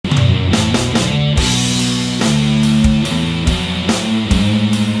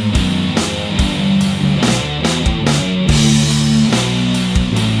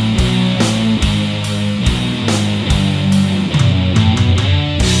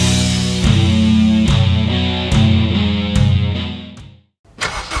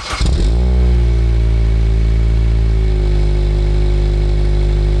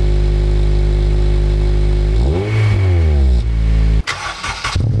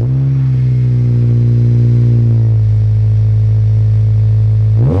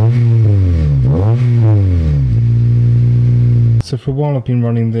So for a while I've been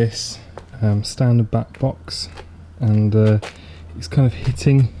running this standard Backbox, and it's kind of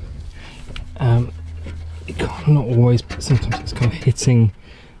hitting, not always, but sometimes it's kind of hitting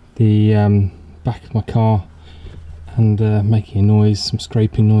the back of my car and making a noise, some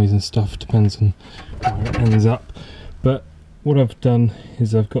scraping noise and stuff, depends on where it ends up. But what I've done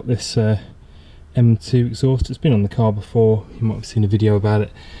is I've got this M2 exhaust. It's been on the car before, you might have seen a video about it,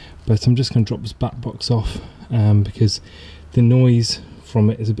 but I'm just going to drop this Backbox off because the noise from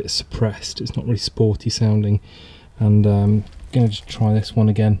it is a bit suppressed. It's not really sporty sounding, and I'm going to just try this one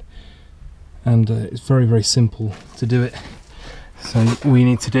again, and it's very, very simple to do it. So all you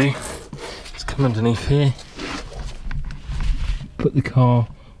need to do is come underneath here, put the car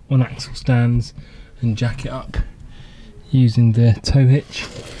on axle stands and jack it up using the tow hitch,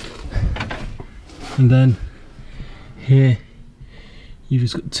 and then here you've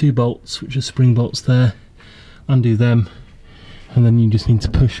just got 2 bolts which are spring bolts there. Undo them, and then you just need to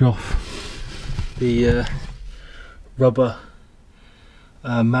push off the rubber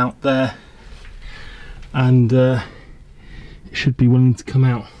mount there, and it should be willing to come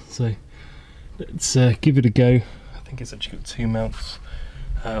out. So let's give it a go. I think it's actually got 2 mounts,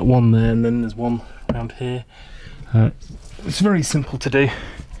 one there and then there's one around here. It's very simple to do,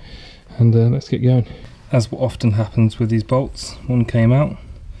 and let's get going. As what often happens with these bolts, one came out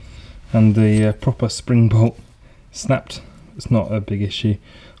and the proper spring bolt snapped. It's not a big issue.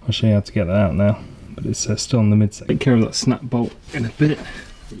 I'll show you how to get that out now, but it's still on the midsection. Take care of that snap bolt in a bit.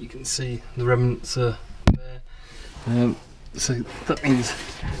 You can see the remnants are there. So that means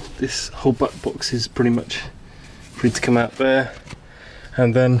this whole back box is pretty much free to come out there,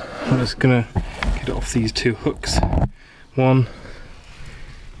 and then I'm just gonna get it off these 2 hooks, 1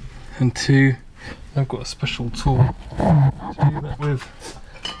 and 2. I've got a special tool to do that with,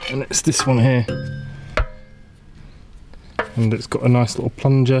 and it's this one here, and it's got a nice little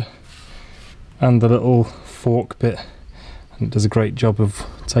plunger and the little fork bit, and it does a great job of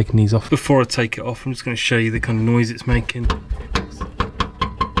taking these off. Before I take it off, I'm just going to show you the kind of noise it's making.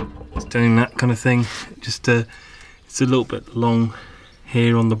 It's doing that kind of thing. Just it's a little bit long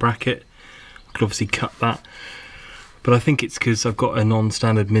here on the bracket. I could obviously cut that, but I think it's because I've got a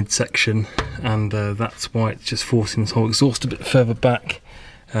non-standard midsection, and that's why it's just forcing this whole exhaust a bit further back.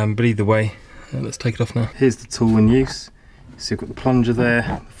 But either way, let's take it off now. Here's the tool in use. So you've got the plunger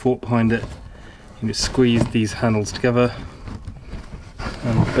there, the fork behind it. You can just squeeze these handles together,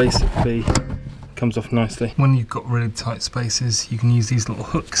 and basically it comes off nicely. When you've got really tight spaces, you can use these little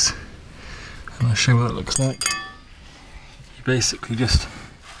hooks, and I'll show you what that looks like. You basically just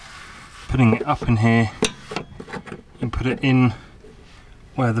putting it up in here, and put it in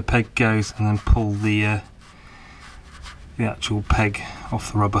where the peg goes, and then pull the actual peg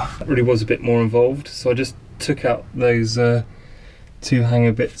off the rubber. That really was a bit more involved, so I just took out those 2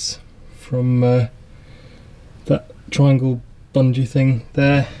 hanger bits from that triangle bungee thing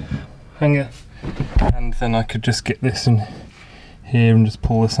there, hanger, and then I could just get this in here and just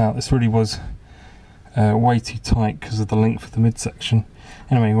pull this out. This really was way too tight because of the length of the midsection.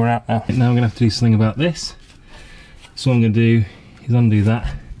 Anyway, we're out now. Now I'm going to have to do something about this. So what I'm going to do is undo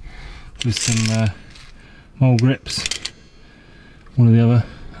that with some mole grips, one or the other,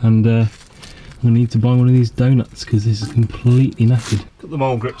 and I'm going to need to buy one of these donuts because this is completely knackered. Got the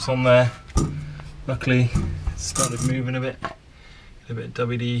mole grips on there. Luckily it's started moving a bit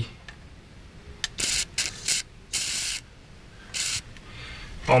WD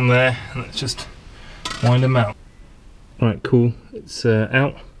on there, and let's just wind them out. Right, cool, it's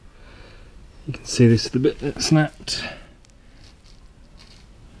out. You can see this is the bit that snapped.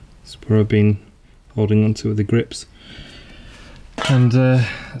 It's where I've been holding onto with the grips, and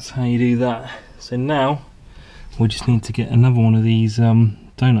that's how you do that. So now we just need to get another one of these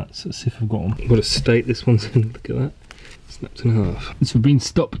donuts. Let's see if I've got them. I've got to state this one's in. Look at that, snapped in half. So we've been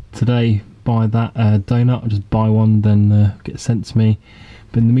stopped today by that donut. I'll just buy one, then get sent to me.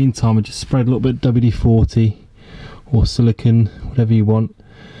 But in the meantime, I just spread a little bit of WD-40 or silicone, whatever you want,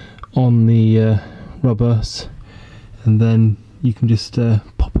 on the rubbers, and then you can just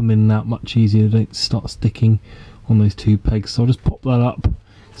pop them in and out much easier. They don't start sticking on those 2 pegs. So I'll just pop that up,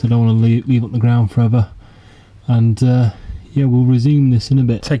 so I don't want to leave it on the ground forever. And yeah, we'll resume this in a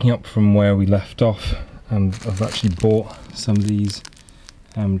bit. Taking up from where we left off, I've actually bought some of these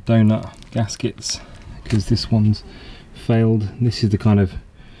donut gaskets because this one's failed. This is the kind of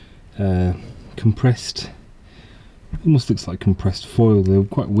compressed, almost looks like compressed foil. They're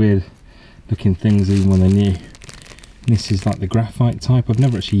quite weird looking things even when they're new. This is like the graphite type. I've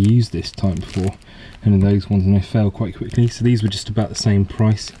never actually used this type before, and in those ones, and they fail quite quickly. So these were just about the same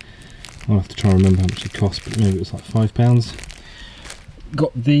price. I'll have to try and remember how much it cost, but maybe it was like £5.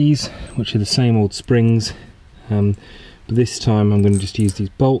 got these, which are the same old springs, but this time I'm going to just use these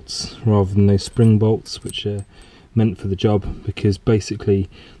bolts rather than those spring bolts, which are meant for the job, because basically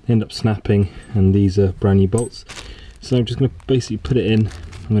they end up snapping, and these are brand new bolts. So I'm just going to basically put it in.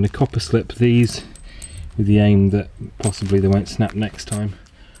 I'm going to copper slip these with the aim that possibly they won't snap next time,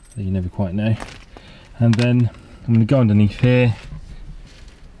 you never quite know. And then I'm going to go underneath here,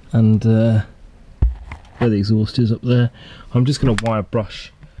 and where the exhaust is up there, I'm just going to wire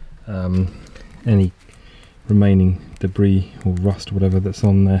brush any remaining debris or rust or whatever that's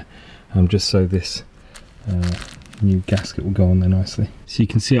on there, just so this new gasket will go on there nicely. So you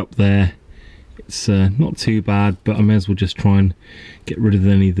can see up there it's not too bad, but I may as well just try and get rid of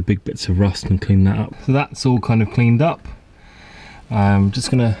any of the big bits of rust and clean that up. So that's all kind of cleaned up. I'm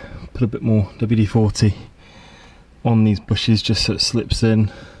just going to put a bit more WD-40 on these bushes just so it slips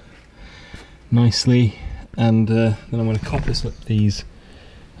in nicely, and then I'm going to copper slip these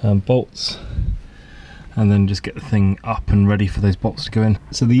bolts, and then just get the thing up and ready for those bolts to go in.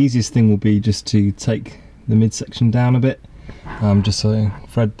 So the easiest thing will be just to take the midsection down a bit, just so I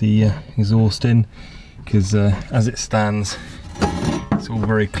thread the exhaust in, because as it stands it's all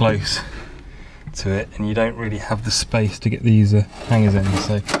very close to it and you don't really have the space to get these hangers in,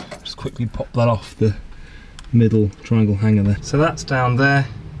 so just quickly pop that off the middle triangle hanger there. So that's down there,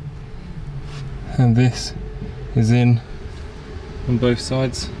 and this is in on both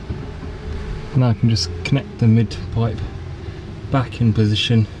sides. Now I can just connect the mid pipe back in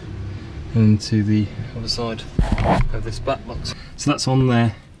position into the other side of this back box. So that's on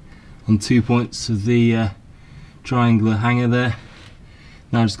there on 2 points of the triangular hanger there.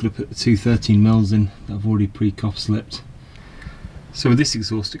 Now I'm just going to put the two 13mm in that I've already pre-copper slipped. So with this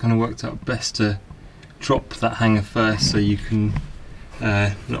exhaust it kind of worked out best to drop that hanger first, so you can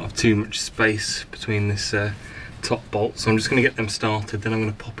not have too much space between this top bolt. So I'm just going to get them started, then I'm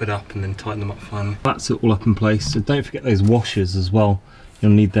going to pop it up and then tighten them up finally. That's it all up in place. So don't forget those washers as well,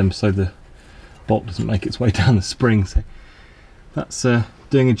 you'll need them so the bolt doesn't make its way down the spring. So that's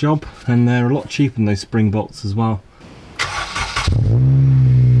doing a job, and they're a lot cheaper than those spring bolts as well.